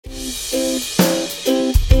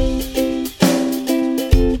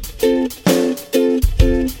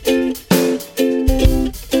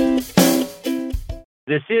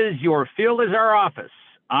your field is our office.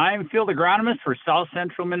 I'm field agronomist for South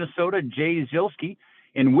Central Minnesota, Jay Zilski,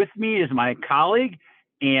 and with me is my colleague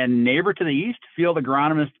and neighbor to the east, field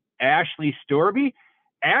agronomist Ashley Storby.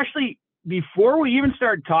 Ashley, before we even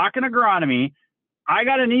start talking agronomy, I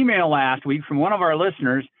got an email last week from one of our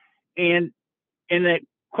listeners, and the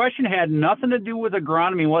question had nothing to do with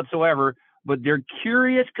agronomy whatsoever, but they're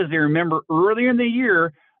curious because they remember earlier in the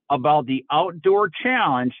year about the outdoor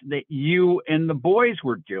challenge that you and the boys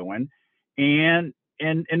were doing. And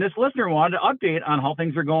this listener wanted to update on how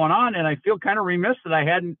things are going on. And I feel kind of remiss that I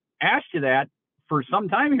hadn't asked you that for some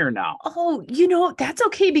time here now. Oh, that's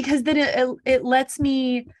okay, because then it lets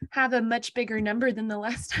me have a much bigger number than the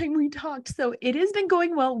last time we talked. So it has been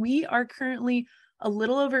going well. We are currently a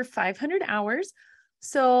little over 500 hours.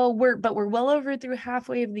 So we're well over through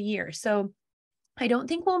halfway of the year. So I don't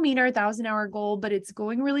think we'll meet our 1,000-hour goal, but it's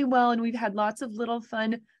going really well. And we've had lots of little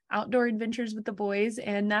fun outdoor adventures with the boys.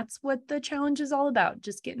 And that's what the challenge is all about,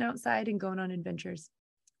 just getting outside and going on adventures.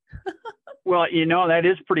 Well, that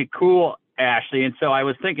is pretty cool, Ashley. And so I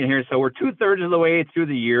was thinking here, so we're 2/3 of the way through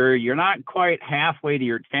the year. You're not quite halfway to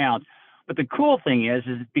your challenge. But the cool thing is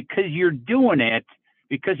because you're doing it,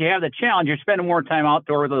 because you have the challenge, you're spending more time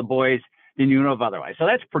outdoor with the boys than you would have otherwise. So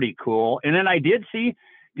that's pretty cool. And then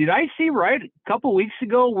did I see right a couple weeks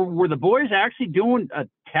ago, were the boys actually doing a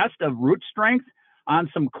test of root strength on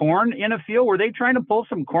some corn in a field? Were they trying to pull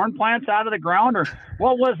some corn plants out of the ground, or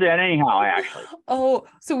what was that anyhow, Ashley? Oh,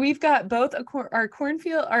 so we've got both our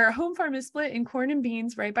cornfield, our home farm is split in corn and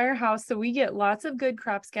beans right by our house. So we get lots of good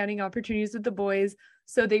crop scouting opportunities with the boys.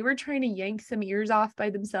 So they were trying to yank some ears off by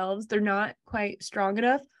themselves. They're not quite strong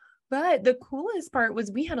enough. But the coolest part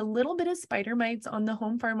was we had a little bit of spider mites on the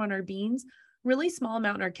home farm on our beans, really small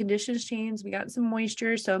amount in our conditions changed. We got some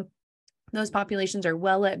moisture. So those populations are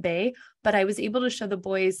well at bay, but I was able to show the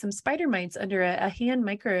boys some spider mites under a hand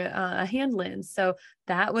lens. So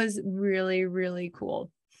that was really, really cool.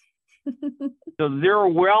 So they're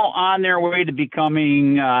well on their way to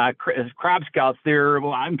becoming crop scouts.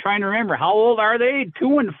 I'm trying to remember, how old are they?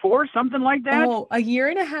 2 and 4, something like that? Oh, 1.5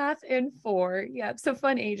 years and 4. Yeah. So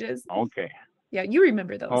fun ages. Okay. Yeah. You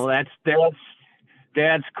remember those. Oh, that's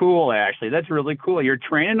cool, Ashley. That's really cool. You're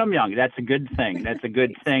training them young. That's a good thing. That's a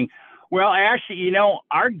good thing. Well, Ashley,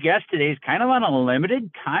 our guest today is kind of on a limited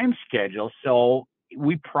time schedule, so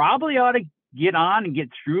we probably ought to get on and get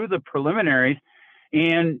through the preliminaries.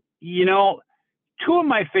 And, 2 of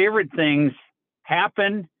my favorite things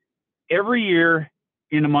happen every year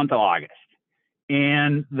in the month of August.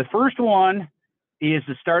 And the first one is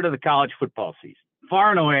the start of the college football season.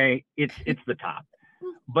 Far and away, it's the top.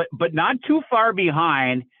 But not too far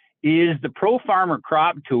behind is the Pro Farmer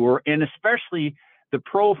Crop Tour, and especially the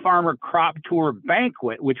Pro Farmer Crop Tour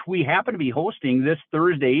Banquet, which we happen to be hosting this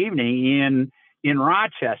Thursday evening in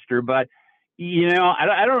Rochester. But,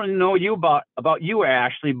 I don't know about you,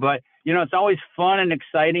 Ashley, but, it's always fun and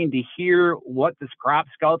exciting to hear what the crop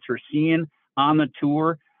scouts are seeing on the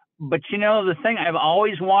tour. But, the thing I've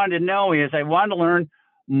always wanted to know is I wanted to learn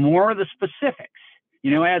more of the specifics.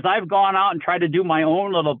 As I've gone out and tried to do my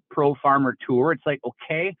own little Pro Farmer tour, it's like,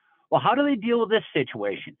 okay, well, how do they deal with this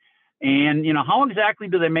situation? And, how exactly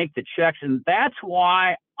do they make the checks? And that's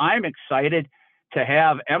why I'm excited to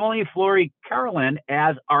have Emily Flory Carolan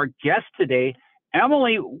as our guest today.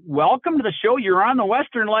 Emily, welcome to the show. You're on the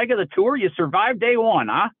western leg of the tour. You survived day 1,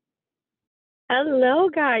 huh? Hello,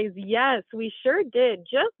 guys. Yes, we sure did.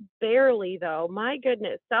 Just barely, though. My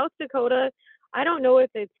goodness. South Dakota, I don't know if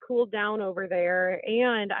it's cooled down over there,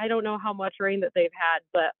 and I don't know how much rain that they've had,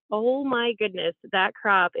 but oh my goodness, that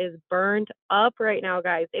crop is burned up right now,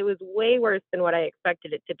 guys. It was way worse than what I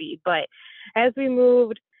expected it to be. But as we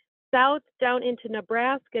moved south down into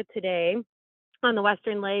Nebraska today on the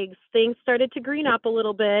western legs, things started to green up a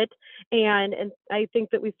little bit, and I think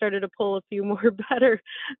that we started to pull a few more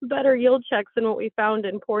better yield checks than what we found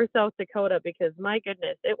in poor South Dakota, because my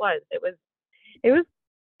goodness, it was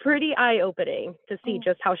pretty eye-opening to see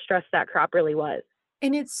just how stressed that crop really was.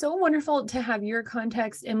 And it's so wonderful to have your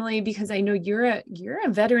context, Emily, because I know you're a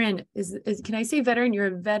veteran. Can I say veteran? You're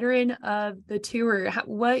a veteran of the tour.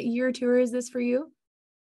 What year tour is this for you?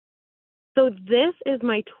 So this is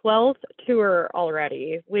my 12th tour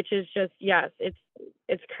already, which is just, yes,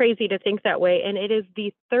 it's crazy to think that way. And it is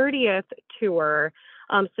the 30th tour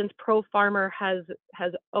since Pro Farmer has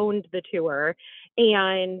owned the tour.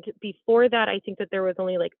 And before that, I think that there was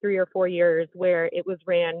only like 3 or 4 years where it was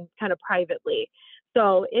ran kind of privately.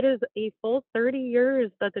 So it is a full 30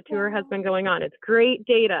 years that the tour has been going on. It's great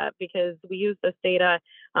data because we use this data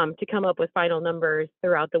to come up with final numbers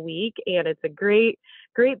throughout the week. And it's a great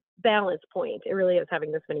balance point. It really is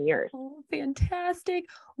having this many years. Oh, fantastic.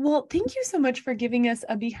 Well, thank you so much for giving us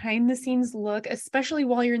a behind the scenes look, especially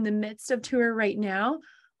while you're in the midst of tour right now.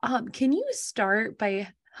 Can you start by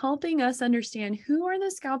helping us understand who are the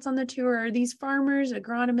scouts on the tour? Are these farmers,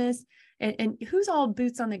 agronomists, and who's all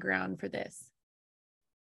boots on the ground for this?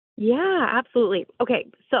 Yeah, absolutely. Okay,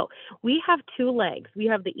 so we have two legs. We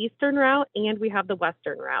have the eastern route and we have the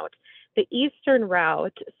western route. The eastern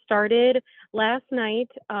route started last night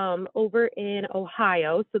over in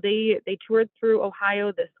Ohio. So they toured through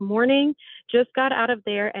Ohio this morning, just got out of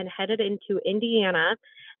there and headed into Indiana.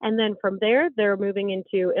 And then from there, they're moving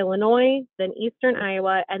into Illinois, then eastern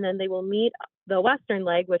Iowa, and then they will meet the western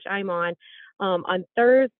leg, which I'm on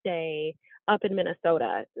Thursday up in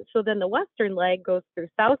Minnesota. So then the western leg goes through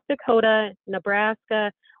South Dakota,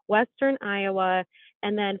 Nebraska, western Iowa,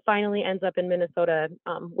 and then finally ends up in Minnesota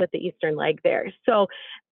with the eastern leg there. So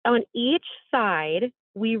on each side,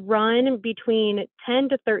 we run between 10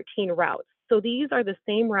 to 13 routes. So these are the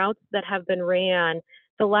same routes that have been ran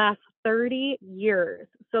the last 30 years.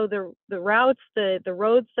 So the routes, the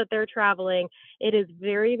roads that they're traveling, it is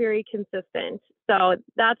very, very consistent. So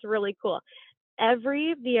that's really cool.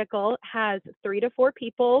 Every vehicle has 3 to 4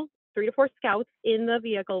 people, 3 to 4 scouts in the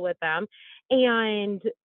vehicle with them. And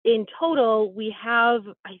in total, we have,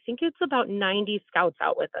 I think it's about 90 scouts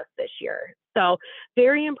out with us this year. So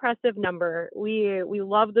very impressive number. We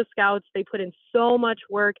love the scouts. They put in so much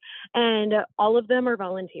work, and all of them are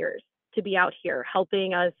volunteers to be out here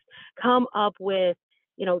helping us come up with,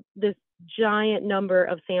 this giant number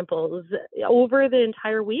of samples. Over the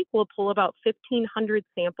entire week, we'll pull about 1,500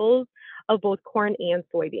 samples of both corn and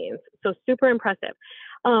soybeans. So super impressive.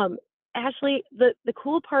 Ashley, the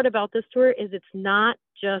cool part about this tour is it's not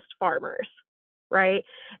just farmers, right?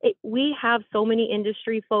 We have so many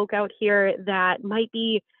industry folk out here that might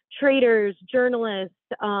be traders, journalists,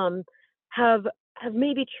 have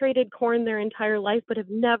maybe traded corn their entire life, but have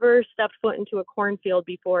never stepped foot into a cornfield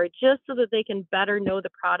before, just so that they can better know the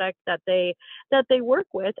product that they work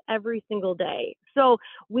with every single day. So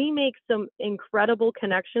we make some incredible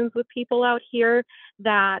connections with people out here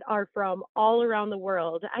that are from all around the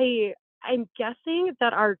world. I'm guessing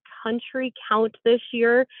that our country count this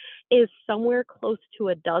year is somewhere close to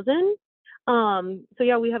a dozen. So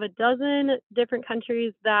yeah, we have a dozen different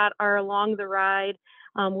countries that are along the ride.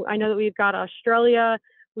 I know that we've got Australia,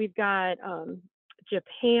 we've got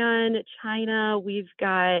Japan, China, we've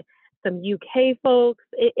got some UK folks.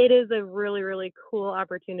 It is a really, really cool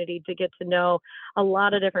opportunity to get to know a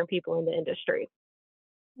lot of different people in the industry.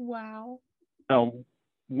 Wow. So,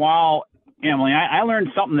 wow, Emily, I learned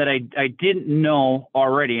something that I didn't know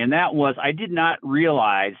already, and that was I did not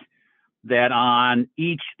realize that on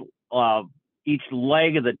each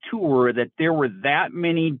leg of the tour that there were that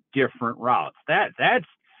many different routes.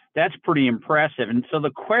 That's pretty impressive. And so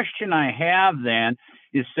the question I have then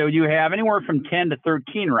is, so you have anywhere from 10 to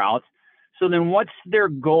 13 routes. So then what's their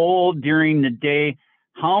goal during the day?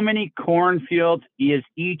 How many cornfields is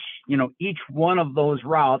each one of those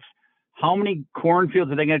routes? How many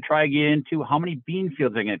cornfields are they going to try to get into? How many bean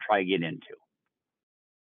fields are they going to try to get into?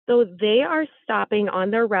 So they are stopping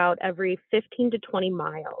on their route every 15 to 20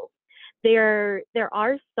 miles. There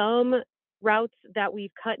are some routes that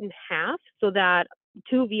we've cut in half so that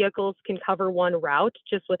 2 vehicles can cover one route,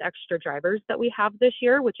 just with extra drivers that we have this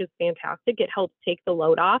year, which is fantastic. It helps take the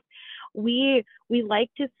load off. We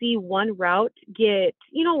like to see one route get,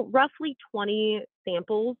 roughly 20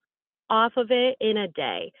 samples off of it in a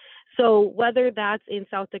day. So whether that's in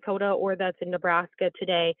South Dakota or that's in Nebraska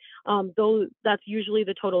today, that's usually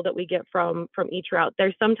the total that we get from each route.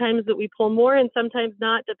 There's sometimes that we pull more and sometimes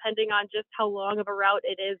not, depending on just how long of a route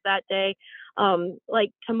it is that day.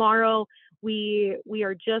 Like tomorrow, we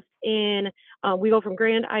are just in, we go from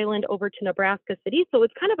Grand Island over to Nebraska City. So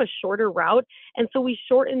it's kind of a shorter route. And so we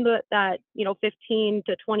shorten that 15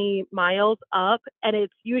 to 20 miles up. And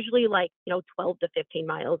it's usually like, 12 to 15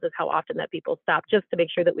 miles is how often that people stop, just to make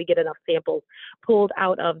sure that we get enough samples pulled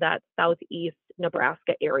out of that southeast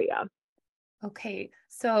Nebraska area. Okay.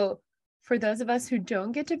 So for those of us who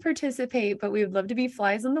don't get to participate, but we would love to be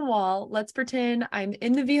flies on the wall, let's pretend I'm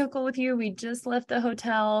in the vehicle with you. We just left the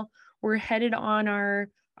hotel. We're headed on our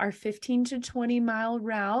 15 to 20 mile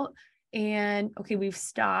route. And okay, we've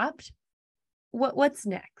stopped. What's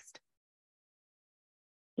next?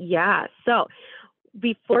 Yeah. So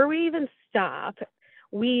before we even stop,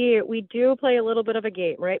 we do play a little bit of a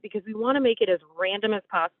game, right? Because we want to make it as random as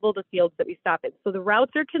possible, the fields that we stop in. So the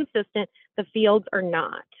routes are consistent, the fields are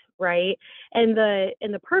not, right? And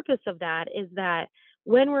the purpose of that is that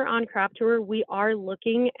when we're on crop tour, we are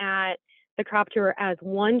looking at the crop tour as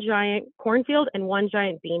one giant cornfield and one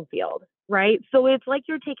giant bean field, right? So it's like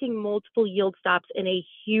you're taking multiple yield stops in a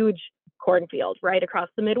huge cornfield right across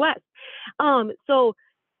the Midwest. So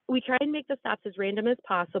we try and make the stops as random as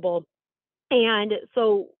possible. And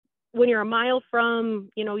so when you're a mile from,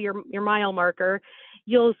 your mile marker,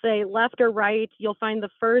 you'll say left or right. You'll find the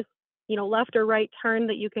first, left or right turn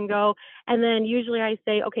that you can go. And then usually I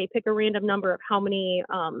say, okay, pick a random number of how many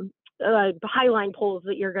highline pulls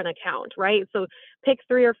that you're going to count, right? So pick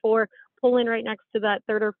 3 or 4, pull in right next to that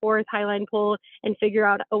 3rd or 4th highline pull and figure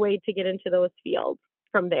out a way to get into those fields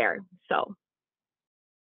from there. So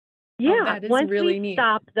yeah, that is once really we neat.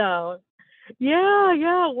 stop though,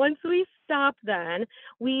 yeah. Once we stop, then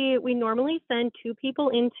we normally send 2 people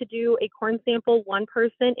in to do a corn sample, 1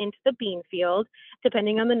 person into the bean field,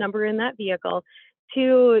 depending on the number in that vehicle,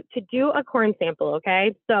 to do a corn sample.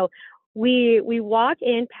 Okay, so we walk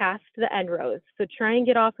in past the end rows. So try and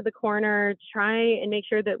get off of the corner. Try and make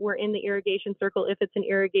sure that we're in the irrigation circle if it's an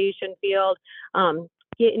irrigation field.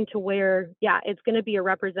 Get into where, it's going to be a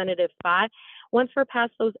representative spot. Once we're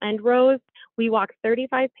past those end rows, we walk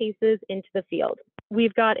 35 paces into the field.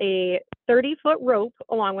 We've got a 30-foot rope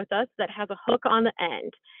along with us that has a hook on the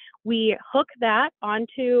end. We hook that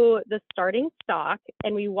onto the starting stalk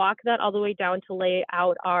and we walk that all the way down to lay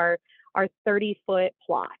out our 30-foot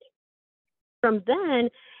plot. From then,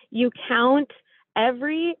 you count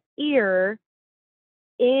every ear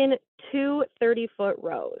in 2 30-foot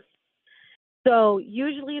rows. So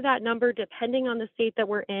usually that number, depending on the state that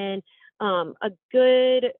we're in, a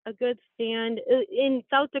good stand in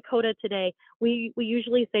South Dakota today, we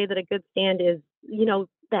usually say that a good stand is,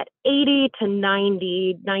 that 80 to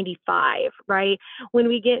 90, 95, right? When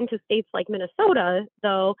we get into states like Minnesota,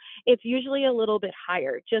 though, it's usually a little bit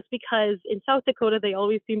higher just because in South Dakota, they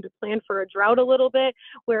always seem to plan for a drought a little bit,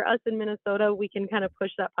 where us in Minnesota, we can kind of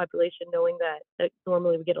push that population knowing that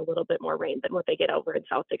normally we get a little bit more rain than what they get over in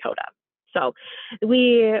South Dakota. So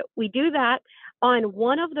we do that. On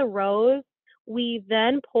one of the rows, we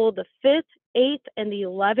then pull the 5th, 8th, and the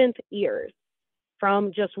 11th ears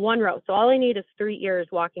from just one row. So all I need is 3 ears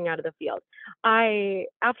walking out of the field.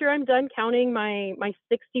 After I'm done counting my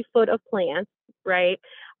 60 foot of plants, right,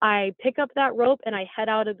 I pick up that rope and I head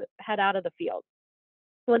out of the field.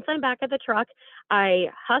 Once I'm back at the truck, I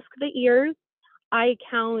husk the ears. I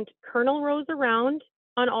count kernel rows around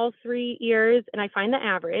on all 3 ears and I find the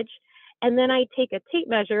average. And then I take a tape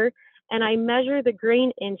measure and I measure the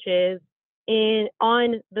grain inches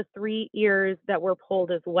on the 3 ears that were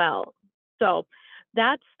pulled as well. So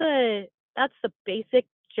that's the basic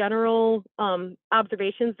general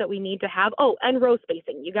observations that we need to have. Oh, and row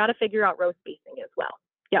spacing. You got to figure out row spacing as well.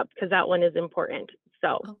 Yep, because that one is important.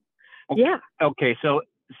 So yeah. Okay, so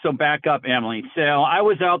back up, Emily. So I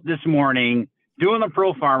was out this morning doing the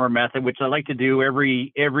Pro Farmer method, which I like to do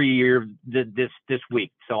every year this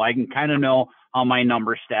week, so I can kind of know how my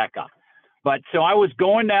numbers stack up. But so I was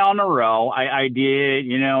going down the row. I did,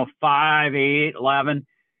 5, 8, 11.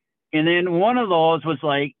 And then one of those was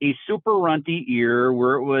like a super runty ear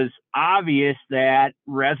where it was obvious that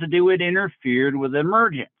residue had interfered with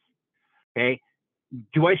emergence. Okay.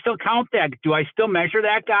 Do I still count that? Do I still measure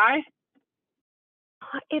that guy?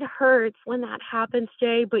 It hurts when that happens,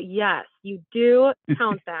 Jay, but yes, you do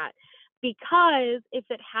count that, because if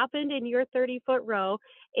it happened in your 30-foot row,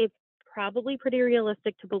 it's probably pretty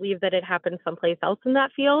realistic to believe that it happened someplace else in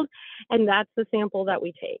that field, and that's the sample that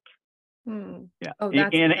we take. Yeah. Oh,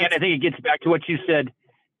 and I think it gets back to what you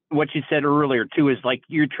said earlier too, is like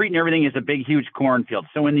you're treating everything as a big, huge cornfield.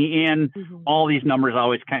 So in the end, all these numbers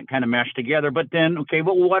always kind of mesh together. But then, okay,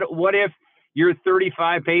 but what if you're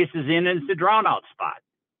 35 paces in and it's a drown out spot?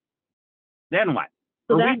 Then what?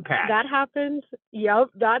 So that happened. Yep,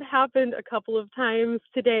 that happened a couple of times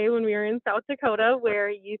today when we were in South Dakota, where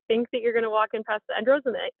you think that you're going to walk in past the end rows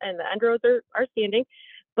and the end rows are standing,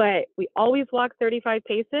 but we always walk 35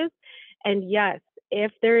 paces. And yes,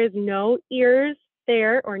 if there is no ears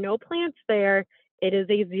there or no plants there, it is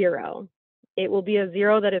a 0. It will be a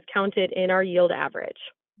 0 that is counted in our yield average.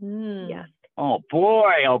 Yes. Oh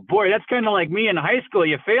boy, that's kind of like me in high school.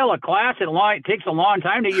 You fail a class, it takes a long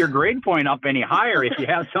time to get your grade point up any higher if you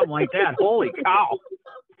have something like that. Holy cow.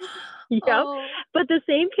 Yep. Oh. But the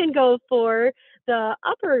same can go for the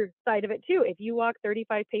upper side of it too. If you walk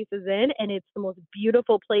 35 paces in and it's the most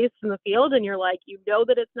beautiful place in the field and you're like,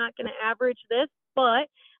 that it's not going to average this, but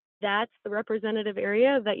that's the representative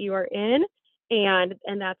area that you are in, and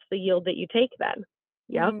that's the yield that you take then.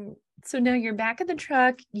 Yep. So now you're back at the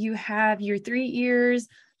truck, you have your 3 ears,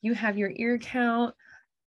 you have your ear count.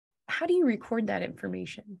 How do you record that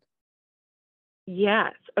information?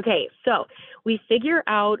 Yes. Okay. So we figure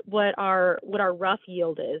out what our rough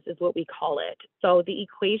yield is what we call it. So the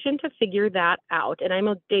equation to figure that out, and I'm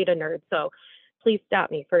a data nerd, so please stop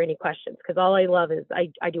me for any questions, because all I love is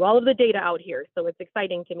I do all of the data out here. So it's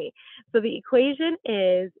exciting to me. So the equation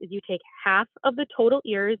is you take half of the total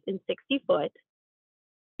ears in 60 foot.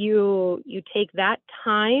 You take that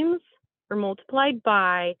times or multiplied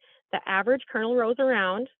by the average kernel rows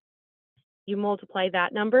around. You multiply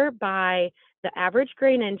that number by the average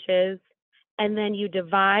grain inches, and then you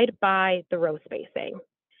divide by the row spacing,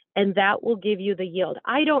 and that will give you the yield.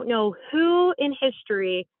 I don't know who in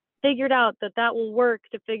history figured out that will work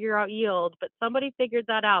to figure out yield, but somebody figured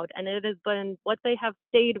that out, and it has been what they have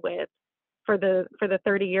stayed with for the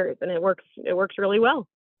 30 years, and it works really well.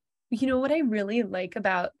 You know what I really like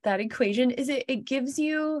about that equation is it gives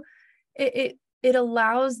you, it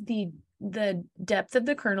allows the depth of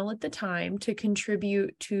the kernel at the time to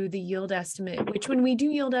contribute to the yield estimate, which when we do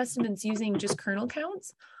yield estimates using just kernel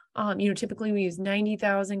counts, typically we use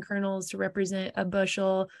 90,000 kernels to represent a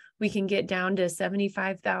bushel. We can get down to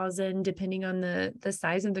 75,000 depending on the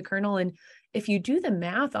size of the kernel. And if you do the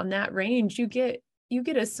math on that range, you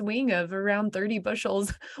get a swing of around 30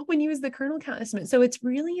 bushels when you use the kernel count estimate. So it's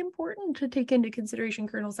really important to take into consideration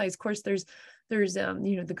kernel size. Of course, there's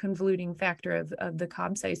the convoluting factor of the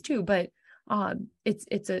cob size too, but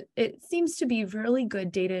it seems to be really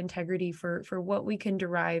good data integrity for what we can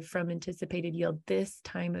derive from anticipated yield this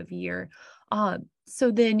time of year.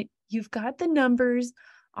 So then you've got the numbers.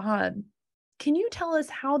 Can you tell us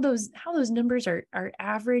how those numbers are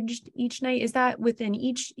averaged each night? Is that within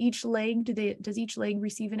each leg? Does each leg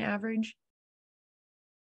receive an average?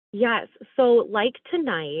 Yes. So like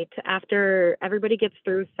tonight, after everybody gets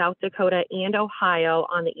through South Dakota and Ohio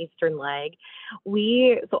on the eastern leg,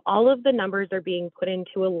 so all of the numbers are being put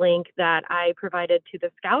into a link that I provided to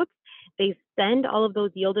the scouts. They send all of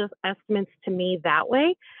those yield estimates to me that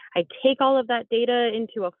way. I take all of that data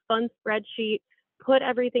into a fun spreadsheet, put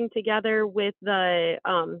everything together with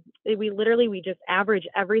we just average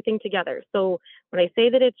everything together. So when I say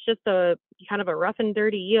that it's just a kind of a rough and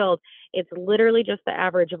dirty yield, it's literally just the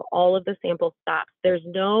average of all of the sample stops. There's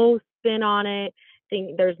no spin on it.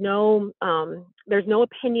 There's no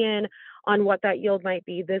opinion on what that yield might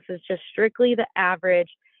be. This is just strictly the average,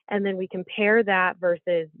 and then we compare that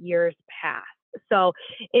versus years past. So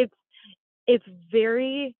it's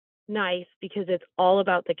very nice because it's all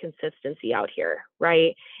about the consistency out here,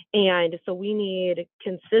 right? And so we need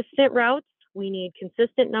consistent routes, we need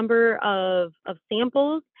consistent number of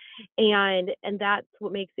samples, and that's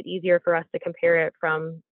what makes it easier for us to compare it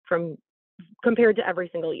from compared to every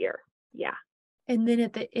single year. Yeah. And then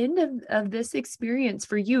at the end of this experience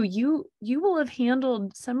for you will have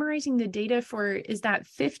handled summarizing the data for, is that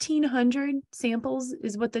 1,500 samples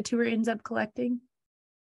is what the tour ends up collecting?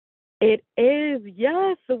 It is,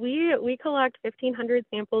 yes. So we collect 1,500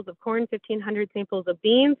 samples of corn, 1,500 samples of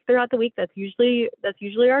beans throughout the week. That's usually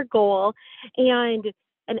our goal, and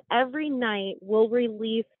every night we'll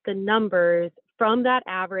release the numbers from that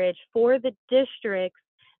average for the districts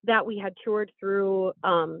that we had toured through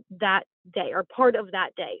that day or part of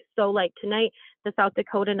that day. So like tonight, the South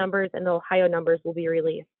Dakota numbers and the Ohio numbers will be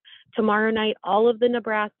released. Tomorrow night, all of the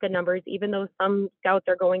Nebraska numbers, even though some scouts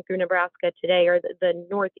are going through Nebraska today, or the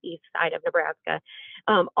northeast side of Nebraska,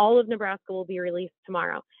 all of Nebraska will be released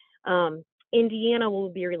tomorrow. Indiana will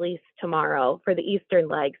be released tomorrow for the eastern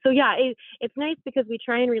leg. So yeah, it's nice because we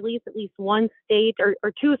try and release at least one state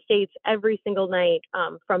or two states every single night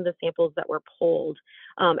from the samples that were pulled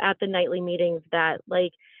at the nightly meetings that,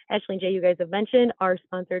 like Ashley and Jay, you guys have mentioned, are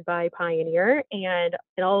sponsored by Pioneer, and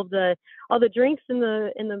all the drinks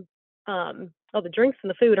all the drinks and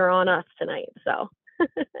the food are on us tonight. So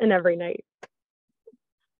and every night.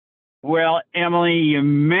 Well, Emily, you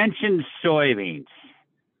mentioned soybeans.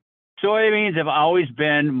 Soybeans have always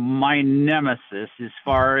been my nemesis as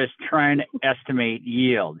far as trying to estimate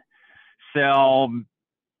yield. So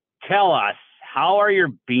tell us, how are your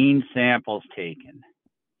bean samples taken?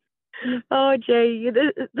 Oh, Jay,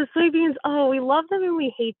 the soybeans, we love them and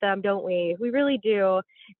we hate them, don't we? We really do.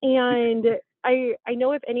 And I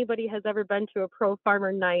know if anybody has ever been to a pro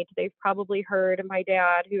farmer night, they've probably heard my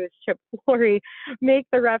dad, who is Chip Flory, make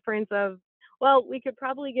the reference of, well, we could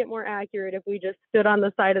probably get more accurate if we just stood on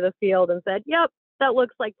the side of the field and said, yep, that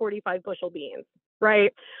looks like 45 bushel beans,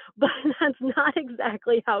 right? But that's not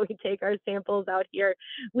exactly how we take our samples out here.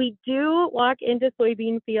 We do walk into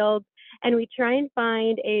soybean fields and we try and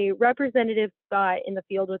find a representative spot in the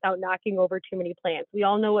field without knocking over too many plants. We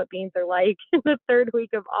all know what beans are like in the third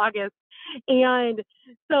week of August. And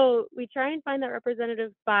so we try and find that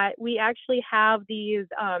representative spot. We actually have these,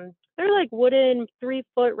 they're like wooden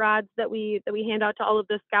 3-foot rods that we hand out to all of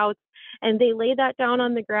the scouts, and they lay that down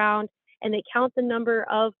on the ground and they count the number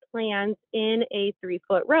of plants in a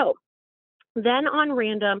 3-foot row. Then on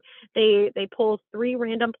random, they pull 3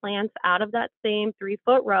 random plants out of that same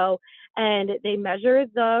 3-foot row, and they measure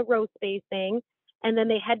the row spacing, and then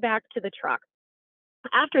they head back to the truck.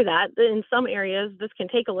 After that, in some areas, this can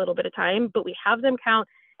take a little bit of time, but we have them count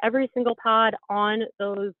every single pod on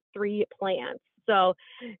those 3 plants. So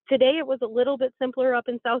today it was a little bit simpler up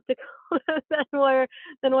in South Dakota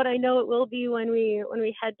than what I know it will be when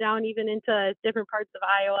we head down even into different parts of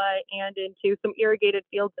Iowa and into some irrigated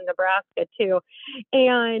fields in Nebraska too.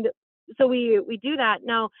 And so we do that.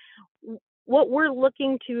 Now, what we're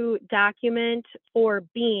looking to document for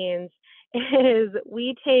beans is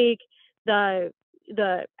we take the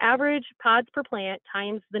average pods per plant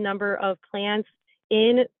times the number of plants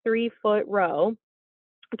in 3-foot row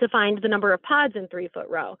to find the number of pods in 3-foot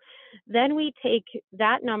row. Then we take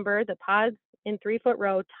that number, the pods in 3-foot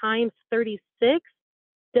row, times 36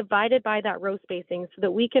 divided by that row spacing so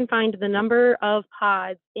that we can find the number of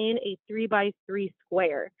pods in a 3x3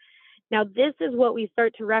 square. Now, this is what we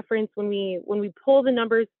start to reference when we pull the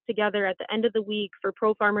numbers together at the end of the week for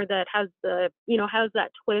Pro Farmer that has has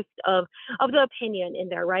that twist of the opinion in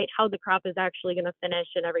there, right? How the crop is actually going to finish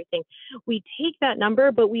and everything. We take that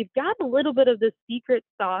number, but we've got a little bit of the secret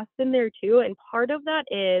sauce in there too. And part of that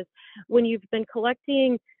is when you've been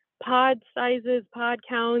collecting pod sizes, pod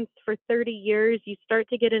counts for 30 years, you start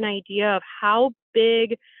to get an idea of how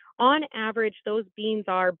big on average those beans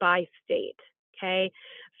are by state. Okay.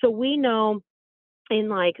 So we know in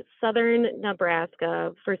like southern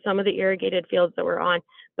Nebraska, for some of the irrigated fields that we're on,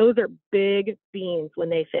 those are big beans when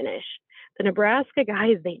they finish. The Nebraska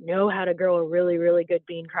guys, they know how to grow a really, really good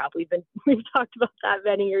bean crop. We've talked about that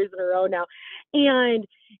many years in a row now. And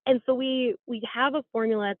so we have a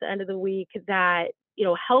formula at the end of the week that,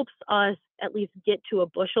 helps us at least get to a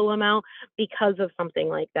bushel amount because of something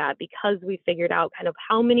like that, because we figured out kind of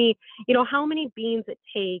how many beans it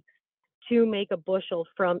takes to make a bushel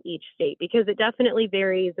from each state, because it definitely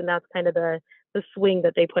varies, and that's kind of the swing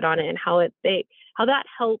that they put on it, and how that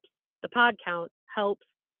helps the pod count, helps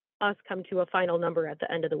us come to a final number at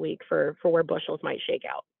the end of the week for where bushels might shake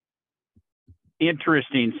out.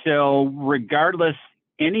 Interesting. So regardless,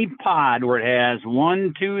 any pod where it has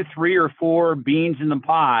 1, 2, 3, or 4 beans in the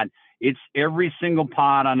pod, it's every single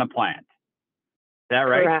pod on the plant. Is that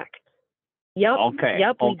right? Correct. Yep. Okay.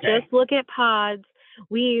 Yep. Okay. We just look at pods.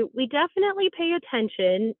 We definitely pay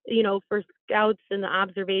attention, for scouts and the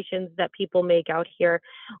observations that people make out here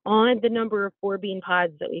on the number of 4 bean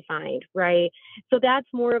pods that we find, right? So that's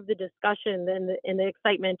more of the discussion and the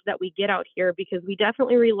excitement that we get out here, because we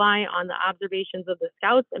definitely rely on the observations of the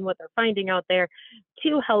scouts and what they're finding out there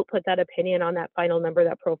to help put that opinion on that final number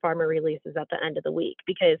that Pro Farmer releases at the end of the week.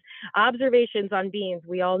 Because observations on beans,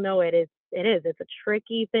 we all know it's a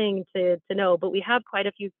tricky thing to know, but we have quite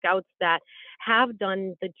a few scouts that have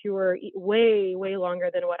done the tour way, way longer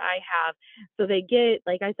than what I have. So they get,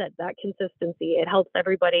 like I said, that consistency. It helps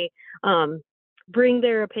everybody bring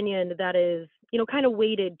their opinion that is, kind of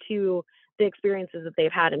weighted to the experiences that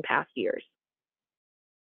they've had in past years.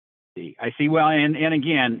 I see. Well, and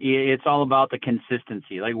again, it's all about the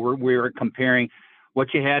consistency. Like we're comparing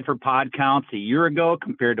what you had for pod counts a year ago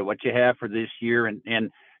compared to what you have for this year.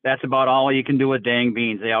 And that's about all you can do with dang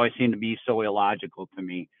beans. They always seem to be so illogical to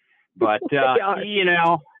me. But, I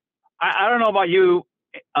don't know about you,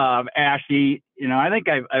 Ashley. I think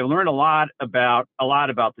I've learned a lot about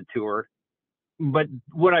the tour. But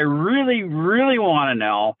what I really, really want to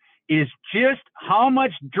know is just how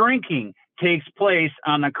much drinking takes place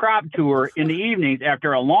on the crop tour in the evenings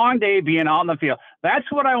after a long day being out in the field.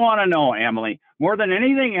 That's what I want to know, Emily. More than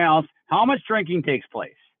anything else, how much drinking takes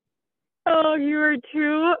place? Oh, you are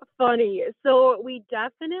too funny. So we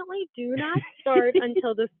definitely do not start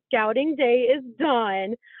until the scouting day is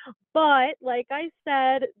done. But like I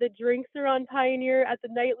said, the drinks are on Pioneer at the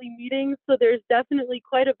nightly meetings, so there's definitely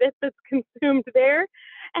quite a bit that's consumed there.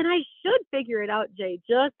 And I should figure it out, Jay,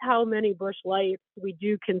 just how many Busch Lights we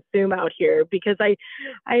do consume out here, because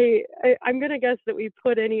I'm gonna guess that we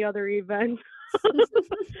put any other event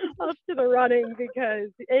up to the running, because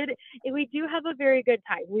we do have a very good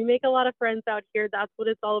time. We make a lot of friends out here. That's what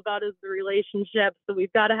it's all about, is the relationship. So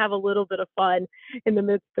we've got to have a little bit of fun in the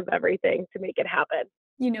midst of everything to make it happen.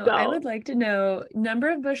 I would like to know number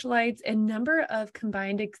of Busch Lights and number of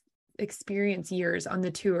combined experience years on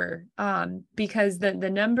the tour, because the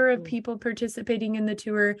number of people participating in the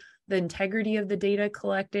tour, the integrity of the data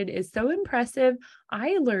collected is so impressive.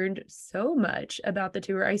 I learned so much about the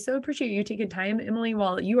tour. I so appreciate you taking time, Emily,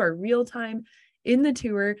 while you are real time in the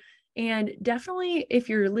tour. And definitely, if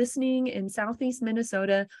you're listening in Southeast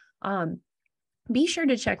Minnesota, be sure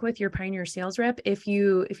to check with your Pioneer sales rep. If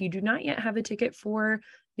you do not yet have a ticket for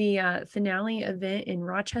the finale event in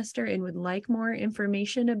Rochester and would like more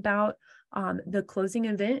information about the closing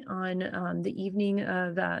event on the evening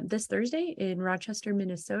of this Thursday in Rochester,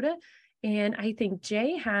 Minnesota. And I think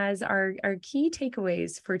Jay has our key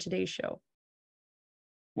takeaways for today's show.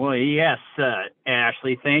 Well, yes,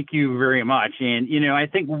 Ashley, thank you very much. And, I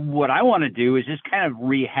think what I want to do is just kind of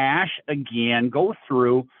rehash again, go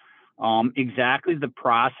through exactly the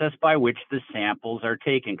process by which the samples are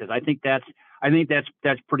taken, because I think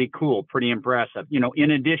that's pretty cool, pretty impressive.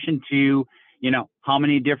 In addition to, how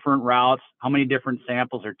many different routes, how many different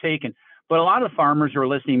samples are taken. But a lot of farmers who are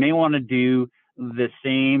listening may want to do the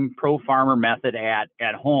same pro farmer method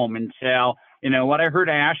at home. And so, what I heard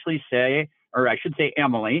Ashley say, or I should say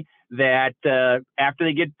Emily, that after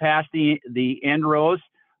they get past the end rows,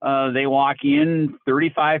 they walk in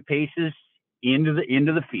 35 paces into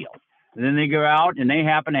the field. And then they go out and they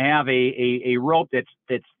happen to have a rope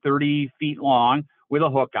that's 30 feet long with a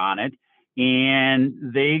hook on it.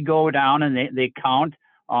 And they go down and they count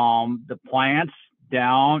the plants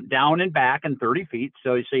down and back in 30 feet.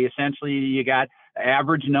 So essentially you got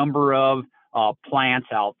average number of plants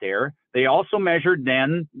out there. They also measured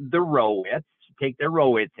then the row width, take their row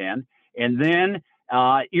width in, and then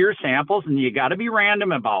ear samples. And you got to be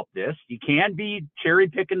random about this. You can't be cherry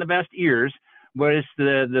picking the best ears, but it's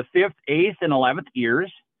the 5th, 8th, and 11th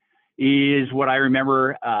ears is what I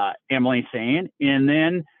remember Emily saying. And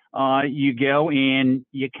then you go and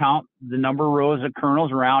you count the number of rows of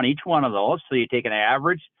kernels around each one of those. So you take an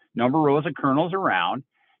average number of rows of kernels around.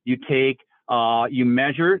 You take you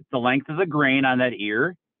measure the length of the grain on that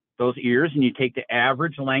ear, those ears, and you take the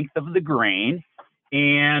average length of the grain.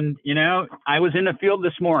 And I was in the field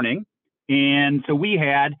this morning, and so we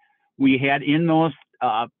had in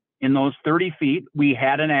those 30 feet, we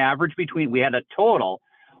had an average we had a total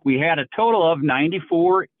of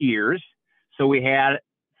 94 ears. So we had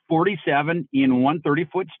 47 in one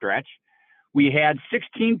 30-foot stretch. We had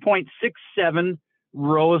 16.67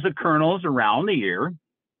 rows of kernels around the ear.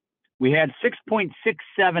 We had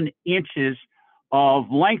 6.67 inches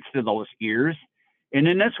of length to those ears. And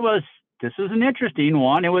then this is an interesting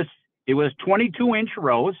one. It was 22-inch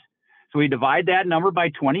rows. So we divide that number by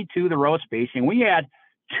 22, the row spacing. We had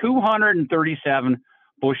 237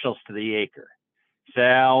 bushels to the acre.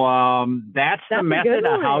 So that's the method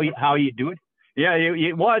of how you do it. Yeah,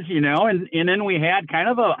 it was, and then we had kind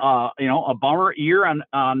of a bummer ear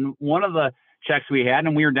on one of the checks we had,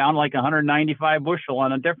 and we were down like 195 bushel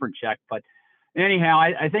on a different check. But anyhow,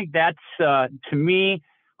 I think that's to me,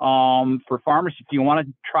 for farmers, if you want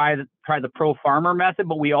to try the pro farmer method,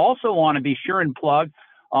 but we also want to be sure and plug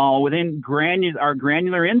within our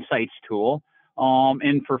granular insights tool.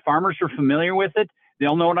 And for farmers who are familiar with it,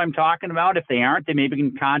 they'll know what I'm talking about. If they aren't, they maybe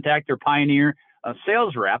can contact their Pioneer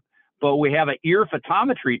sales rep. But we have an ear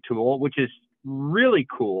photometry tool, which is really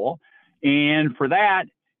cool. And for that,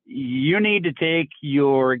 you need to take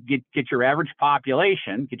get your average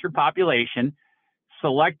population,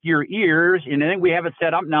 select your ears. And I think we have it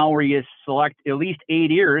set up now where you select at least 8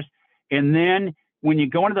 ears. And then when you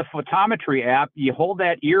go into the photometry app, you hold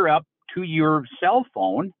that ear up to your cell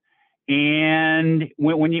phone. And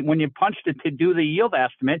when you punch it to do the yield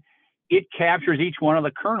estimate, it captures each one of the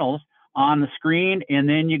kernels on the screen, and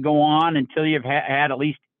then you go on until you've had at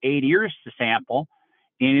least 8 ears to sample,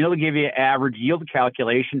 and it'll give you an average yield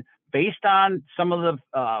calculation based on some of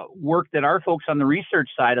the work that our folks on the research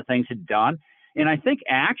side of things had done. And I think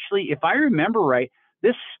actually, if I remember right,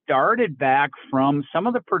 this started back from some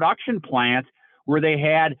of the production plants where they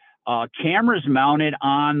had cameras mounted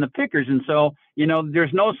on the pickers. And so,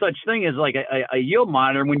 there's no such thing as like a yield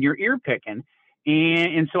monitor when you're ear picking.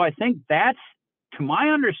 And so I think that's, to my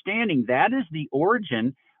understanding, that is the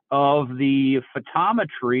origin of the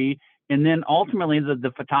photometry, and then ultimately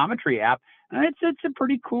the photometry app. And it's a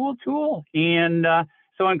pretty cool tool. And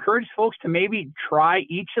so I encourage folks to maybe try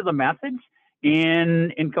each of the methods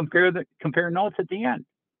and compare notes at the end.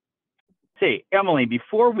 Say, Emily,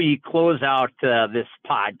 before we close out this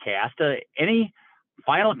podcast, any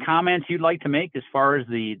final comments you'd like to make as far as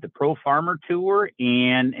the Pro Farmer Tour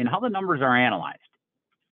and how the numbers are analyzed?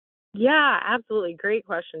 Yeah, absolutely. Great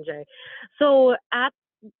question, Jay. So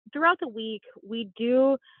throughout the week, we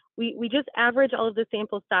do we just average all of the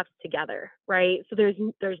sample stocks together, right? So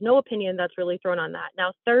there's no opinion that's really thrown on that.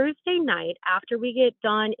 Now, Thursday night, after we get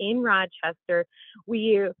done in Rochester,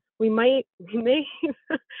 we may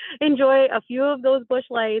enjoy a few of those bush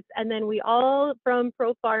lights, and then we all from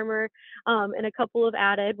Pro Farmer and a couple of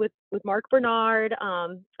added with Mark Bernard,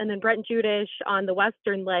 and then Brent Judish on the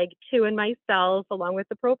western leg too, and myself along with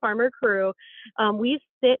the Pro Farmer crew. We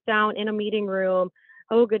sit down in a meeting room.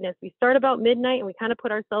 Oh goodness, we start about midnight and we kind of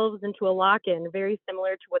put ourselves into a lock-in, very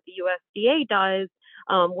similar to what the USDA does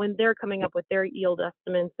when they're coming up with their yield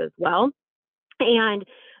estimates as well. And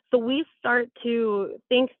so we start to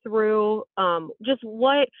think through just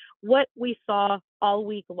what we saw all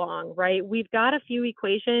week long, right? We've got a few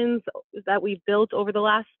equations that we've built over the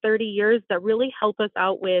last 30 years that really help us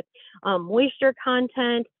out with moisture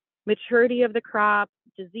content, maturity of the crop,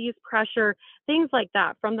 disease pressure, things like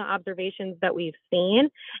that from the observations that we've seen.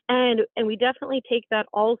 And we definitely take that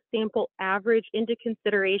all sample average into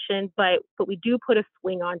consideration, but we do put a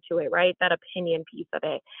swing onto it, right? That opinion piece of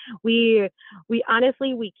it. We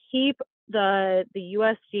honestly, we keep the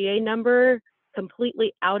USDA number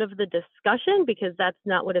completely out of the discussion because that's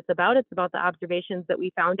not what it's about. It's about the observations that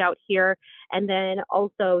we found out here. And then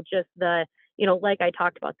also just the, like I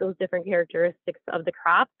talked about, those different characteristics of the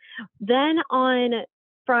crop. Then on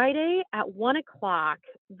Friday at 1:00,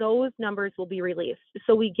 those numbers will be released.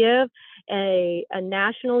 So we give a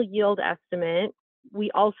national yield estimate.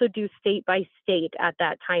 We also do state by state at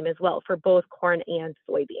that time as well for both corn and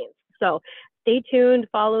soybeans. So stay tuned,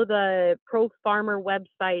 follow the Pro Farmer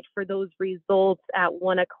website for those results at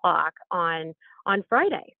 1:00 on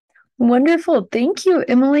Friday. Wonderful. Thank you,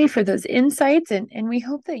 Emily, for those insights. And we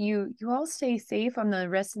hope that you all stay safe on the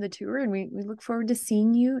rest of the tour. And we look forward to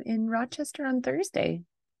seeing you in Rochester on Thursday.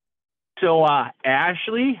 So,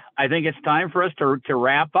 Ashley, I think it's time for us to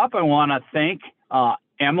wrap up. I want to thank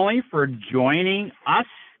Emily for joining us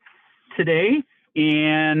today.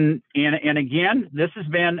 And again, this has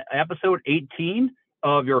been episode 18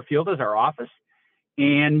 of Your Field is Our Office.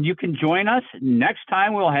 And you can join us next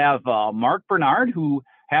time. We'll have Mark Bernard, who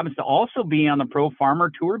happens to also be on the Pro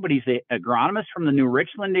Farmer Tour, but he's an agronomist from the New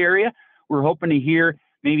Richland area. We're hoping to hear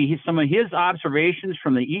maybe some of his observations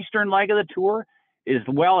from the eastern leg of the tour, as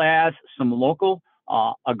well as some local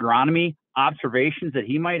agronomy observations that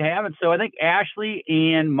he might have. And so I think Ashley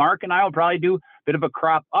and Mark and I will probably do a bit of a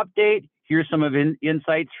crop update, hear some of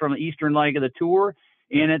insights from the eastern leg of the tour.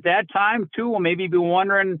 And at that time, too, we'll maybe be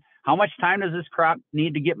wondering how much time does this crop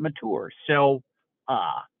need to get mature? So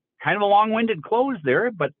kind of a long-winded close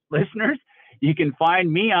there, but listeners, you can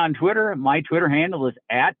find me on Twitter. My Twitter handle is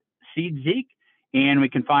 @SeedZeke, and we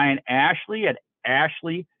can find Ashley at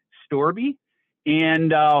Ashley Storby.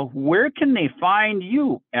 And where can they find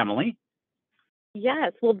you, Emily?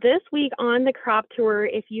 Yes, well, this week on the crop tour,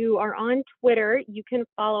 if you are on Twitter, you can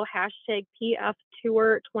follow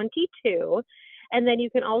 #PFTour22. And then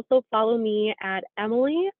you can also follow me at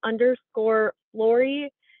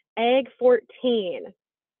Emily_Flory Ag14.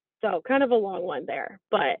 So kind of a long one there,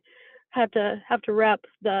 but have to rep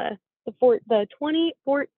the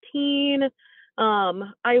 2014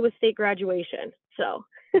 Iowa State graduation. So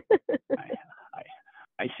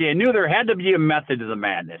I see. I knew there had to be a method to the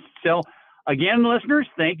madness. So again, listeners,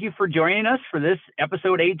 thank you for joining us for this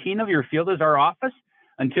episode 18 of Your Field is Our Office.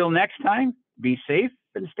 Until next time, be safe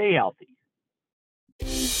and stay healthy.